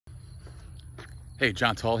Hey,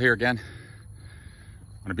 John Tull here again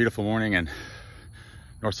on a beautiful morning in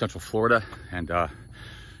North Central Florida. And,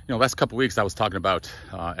 last couple weeks I was talking about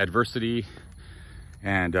adversity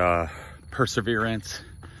and perseverance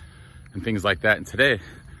and things like that. And today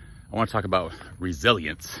I want to talk about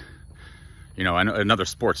resilience. I know another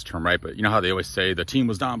sports term, right? But you know how they always say the team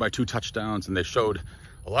was down by 2 touchdowns and they showed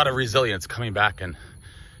a lot of resilience coming back and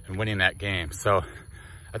winning that game. So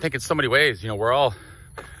I think in so many ways,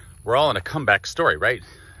 we're all in a comeback story, right?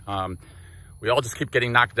 We all just keep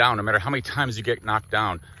getting knocked down. No matter how many times you get knocked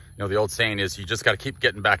down, the old saying is you just got to keep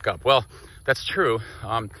getting back up. Well, that's true.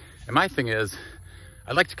 And my thing is,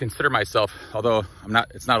 I like to consider myself, although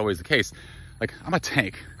it's not always the case, like I'm a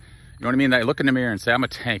tank. You know what I mean? I look in the mirror and say, I'm a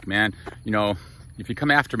tank, man. If you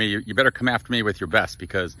come after me, you better come after me with your best,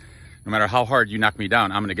 because no matter how hard you knock me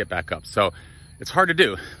down, I'm going to get back up. So it's hard to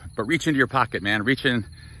do, but reach into your pocket, man. Reach in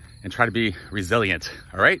and try to be resilient.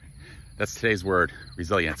 All right? That's today's word,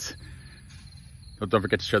 resilience. Don't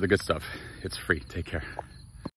forget to share the good stuff. It's free. Take care.